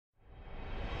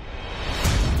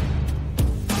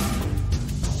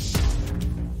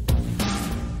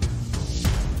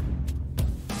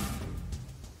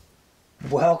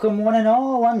Welcome one and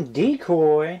all, I'm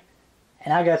Decoy,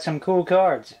 and I got some cool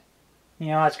cards. You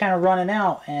know, I was kind of running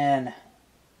out, and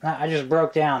I just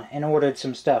broke down and ordered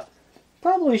some stuff.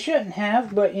 Probably shouldn't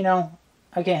have, but you know,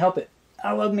 I can't help it.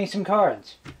 I love me some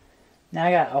cards. Now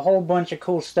I got a whole bunch of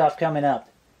cool stuff coming up.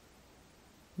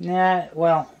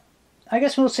 Well, I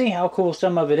guess we'll see how cool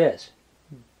some of it is.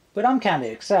 But I'm kind of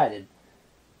excited.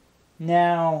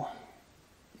 Now,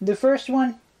 the first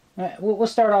one, we'll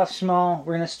start off small.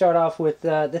 We're going to start off with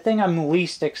the thing I'm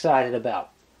least excited about.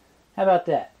 How about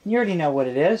that? You already know what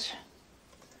it is.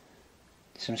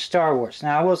 Some Star Wars.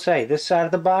 Now, I will say, this side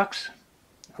of the box,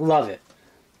 love it.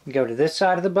 Go to this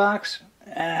side of the box,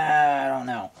 I don't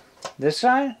know. This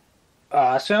side,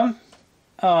 awesome.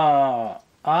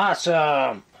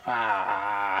 Awesome.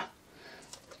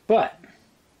 But, I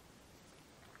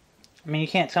mean, you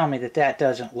can't tell me that that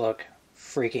doesn't look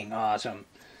freaking awesome.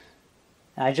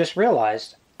 I just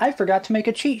realized I forgot to make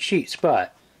a cheat sheet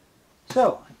spot.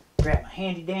 So, grab my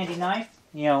handy dandy knife,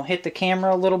 you know, hit the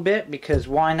camera a little bit because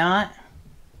why not?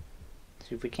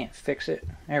 See if we can't fix it.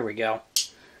 There we go.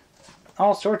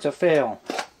 All sorts of fail.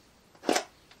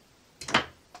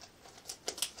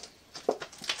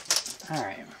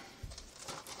 Alright.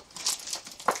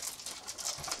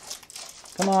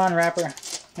 Come on, wrapper.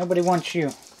 Nobody wants you.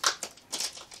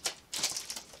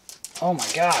 Oh my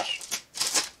gosh.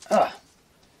 Ugh.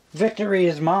 Victory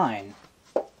is mine.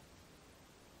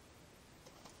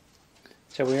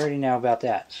 So we already know about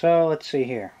that. So let's see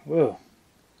here. Woo.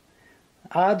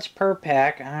 Odds per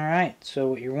pack. Alright,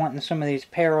 so you're wanting some of these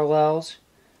parallels.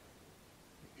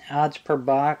 Odds per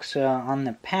box on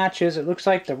the patches. It looks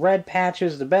like the red patch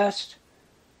is the best.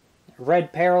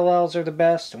 Red parallels are the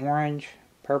best. Orange,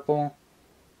 purple.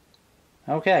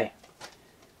 Okay.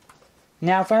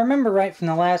 Now, if I remember right from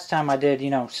the last time I did, you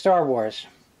know, Star Wars,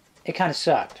 it kind of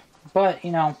sucked. But,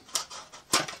 you know,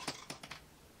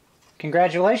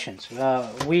 congratulations.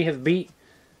 We have beat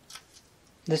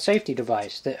the safety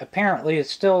device that apparently is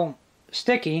still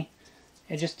sticky.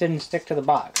 It just didn't stick to the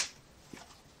box.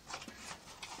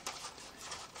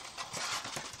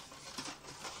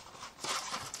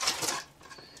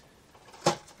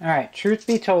 Alright, truth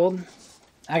be told,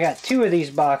 I got 2 of these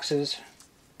boxes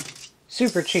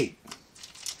super cheap.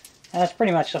 And that's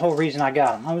pretty much the whole reason I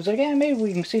got them. I was like, yeah, maybe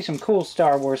we can see some cool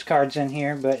Star Wars cards in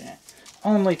here, but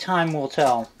only time will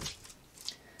tell.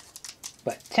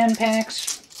 But 10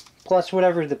 packs, plus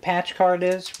whatever the patch card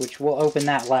is, which we'll open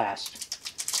that last.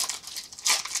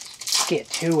 Let's get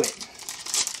to it.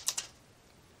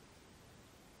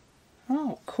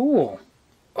 Oh, cool.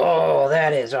 Oh,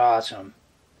 that is awesome.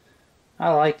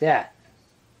 I like that.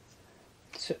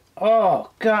 So, oh,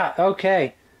 God,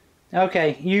 okay.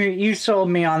 Okay, you sold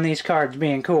me on these cards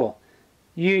being cool.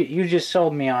 You just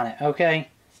sold me on it, okay?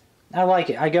 I like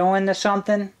it. I go into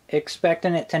something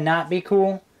expecting it to not be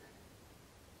cool,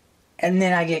 and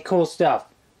then I get cool stuff.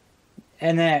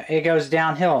 And then it goes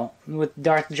downhill with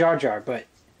Darth Jar Jar, but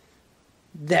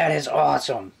that is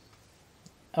awesome.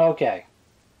 Okay.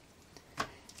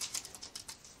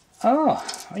 Oh,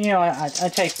 you know, I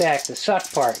take back the suck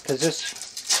part, because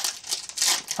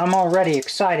this, I'm already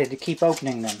excited to keep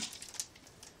opening them.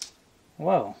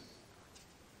 Whoa.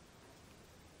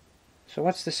 So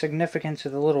what's the significance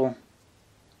of the little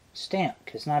stamp?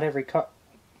 Because not every card...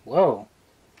 Whoa.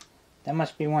 That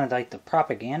must be one of like the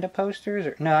propaganda posters?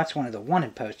 Or no, that's one of the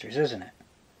wanted posters, isn't it?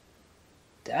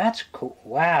 That's cool.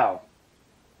 Wow.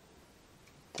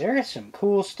 There is some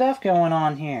cool stuff going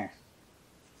on here.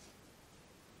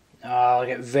 Oh, look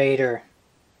at Vader.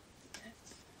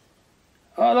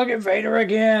 Oh, look at Vader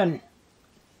again.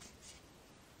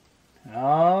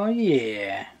 Oh,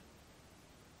 yeah.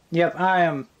 Yep,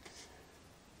 I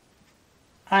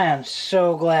am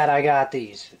so glad I got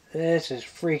these. This is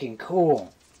freaking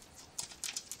cool.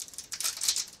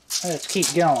 Let's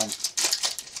keep going.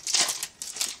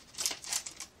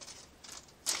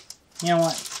 You know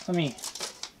what? Let me...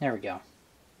 There we go.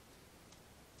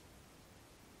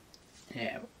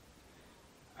 Yeah.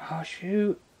 Oh,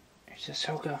 shoot. There's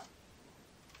Ahsoka.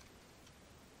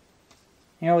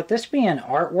 You know, with this being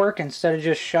artwork instead of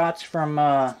just shots from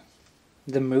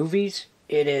the movies,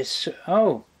 it is...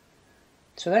 Oh.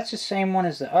 So that's the same one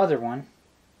as the other one.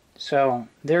 So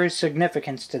there is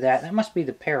significance to that. That must be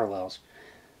the parallels.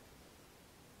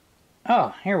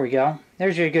 Oh, here we go.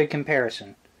 There's your good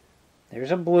comparison.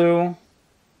 There's a blue.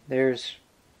 There's...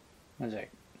 What is it?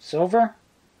 Silver,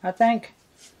 I think?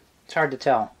 It's hard to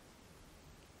tell.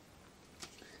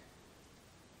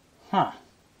 Huh.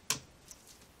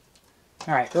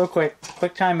 Alright, real quick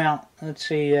timeout. Let's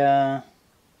see,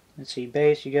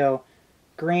 base, you go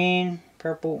green,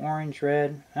 Purple, orange,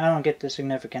 red. I don't get the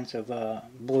significance of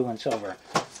blue and silver.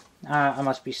 I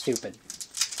must be stupid.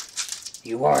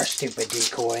 You are stupid,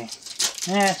 Decoy.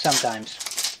 Sometimes.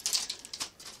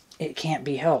 It can't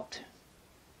be helped.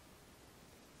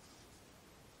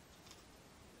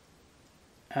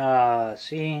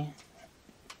 See?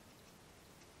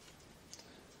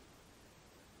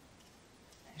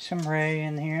 There's some Ray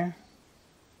in here.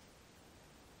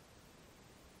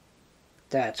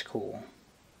 That's cool.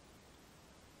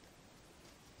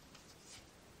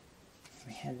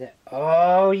 We had that.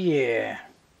 Oh, yeah.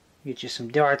 Get you some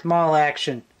Darth Maul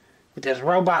action with his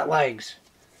robot legs.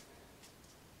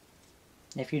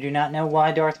 If you do not know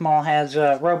why Darth Maul has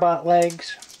robot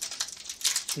legs,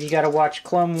 you gotta watch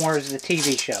Clone Wars, the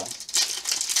TV show.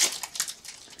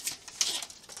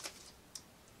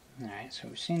 Alright, so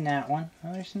we've seen that one.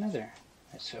 Oh, there's another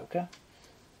Ahsoka.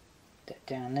 Put that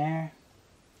down there.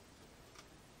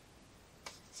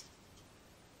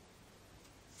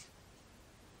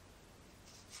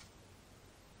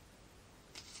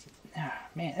 Oh,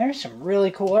 man, there's some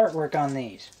really cool artwork on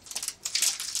these.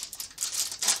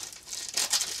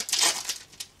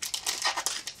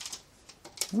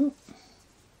 Oop.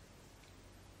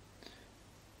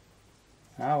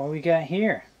 Oh, what we got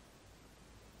here?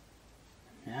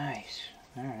 Nice.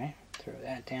 Alright, throw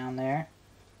that down there.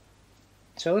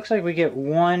 So it looks like we get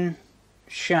one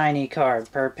shiny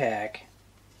card per pack.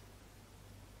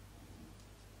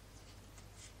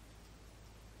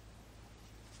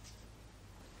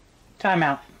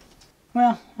 Timeout.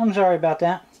 Well, I'm sorry about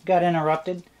that. Got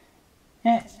interrupted.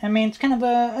 I mean, it's kind of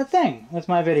a thing with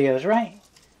my videos, right?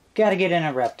 Gotta get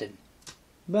interrupted.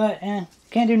 But,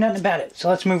 can't do nothing about it. So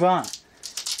let's move on.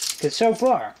 Because so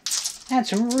far,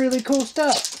 that's some really cool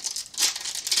stuff.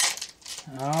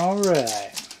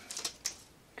 Alright.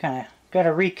 Kinda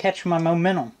gotta re-catch my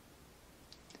momentum.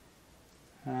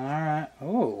 Alright.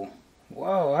 Oh.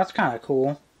 Whoa, that's kinda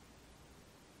cool.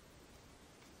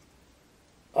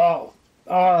 Oh,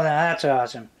 that's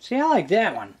awesome. See, I like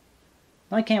that one.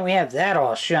 Why can't we have that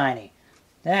all shiny?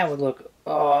 That would look,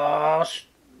 oh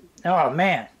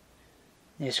man.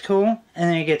 It's cool, and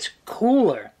then it gets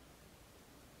cooler.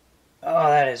 Oh,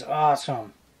 that is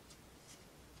awesome.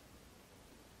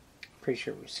 Pretty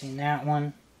sure we've seen that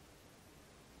one.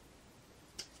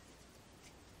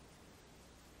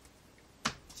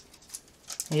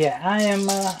 Yeah, I am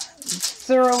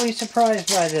thoroughly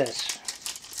surprised by this.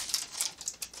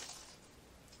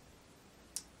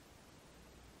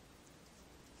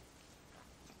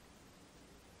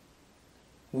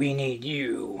 We need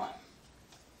you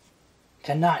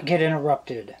to not get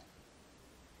interrupted.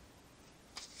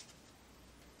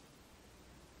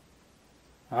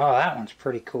 Oh, that one's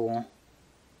pretty cool.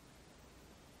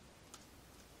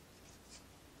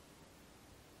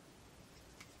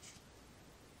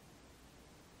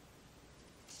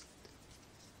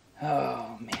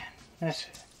 Oh, man. This...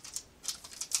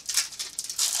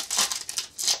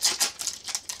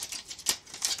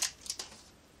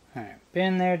 Alright,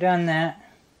 been there, done that.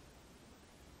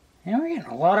 And we're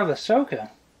getting a lot of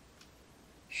Ahsoka.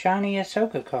 Shiny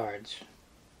Ahsoka cards.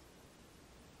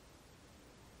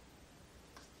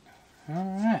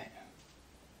 Alright.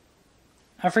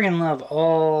 I freaking love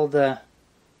all the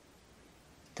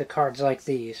cards like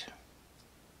these.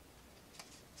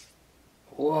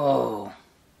 Whoa.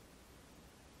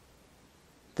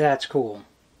 That's cool.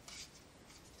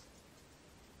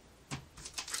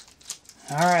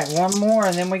 Alright, one more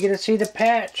and then we get to see the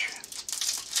patch.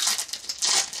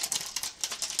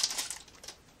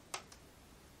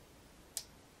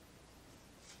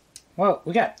 Whoa,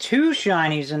 we got 2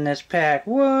 shinies in this pack.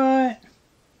 What?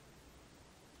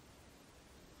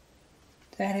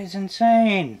 That is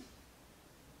insane.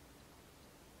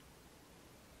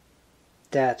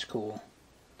 That's cool.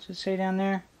 What's it say down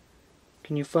there?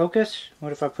 Can you focus?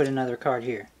 What if I put another card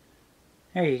here?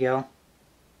 There you go.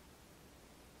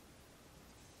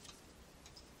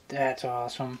 That's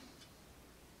awesome.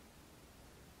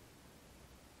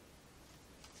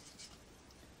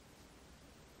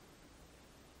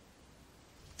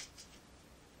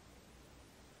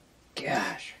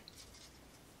 Gosh.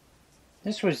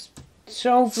 This was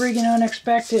so freaking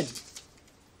unexpected.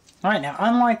 Alright, now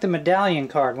unlike the medallion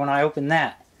card when I opened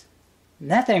that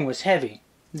thing was heavy.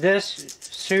 This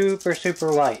super,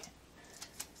 super light.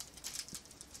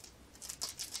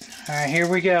 Alright, here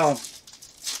we go.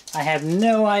 I have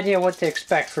no idea what to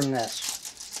expect from this.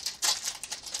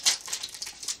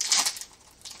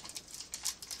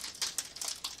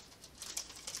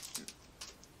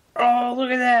 Oh,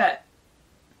 look at that!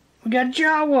 We got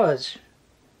Jawas!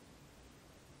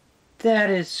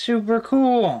 That is super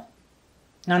cool.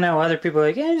 I know other people are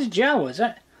like, yeah, it's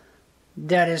Jawas.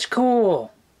 That is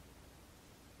cool.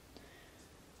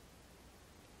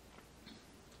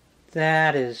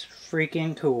 That is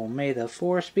freaking cool. May the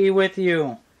force be with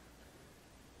you.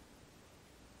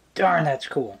 Darn, that's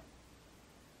cool.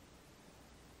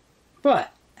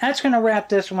 But that's going to wrap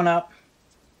this one up.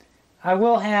 I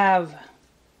will have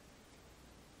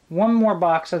one more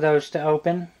box of those to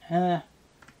open.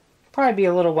 Probably be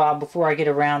a little while before I get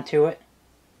around to it.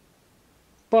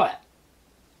 But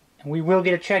we will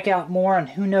get to check out more, and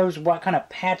who knows what kind of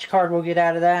patch card we'll get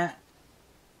out of that.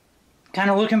 Kind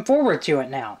of looking forward to it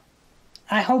now.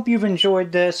 I hope you've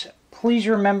enjoyed this. Please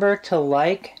remember to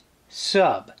like,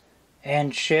 sub,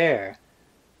 and share.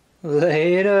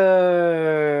 Later.